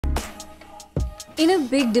In a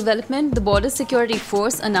big development, the Border Security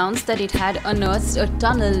Force announced that it had unearthed a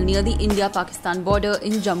tunnel near the India-Pakistan border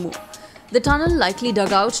in Jammu. The tunnel, likely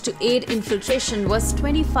dug out to aid infiltration, was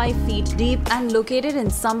 25 feet deep and located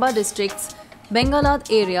in Samba district's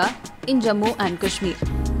Bengalad area in Jammu and Kashmir.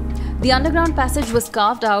 The underground passage was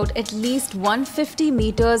carved out at least 150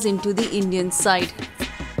 meters into the Indian side.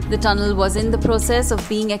 The tunnel was in the process of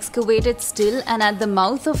being excavated still, and at the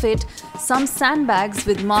mouth of it, some sandbags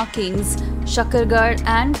with markings Shakargarh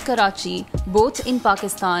and Karachi, both in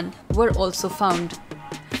Pakistan, were also found.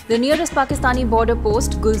 The nearest Pakistani border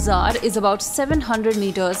post, Gulzar, is about 700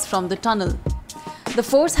 meters from the tunnel. The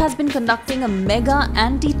force has been conducting a mega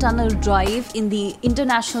anti-tunnel drive in the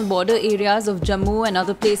international border areas of Jammu and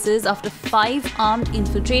other places after 5 armed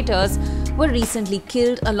infiltrators were recently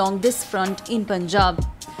killed along this front in Punjab.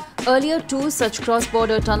 Earlier, 2 such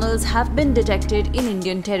cross-border tunnels have been detected in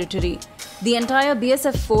Indian territory. The entire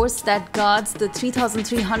BSF force that guards the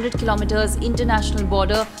 3,300 kilometers international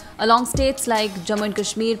border along states like Jammu and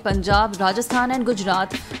Kashmir, Punjab, Rajasthan and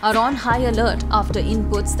Gujarat are on high alert after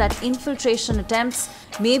inputs that infiltration attempts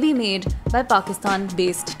may be made by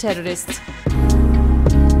Pakistan-based terrorists.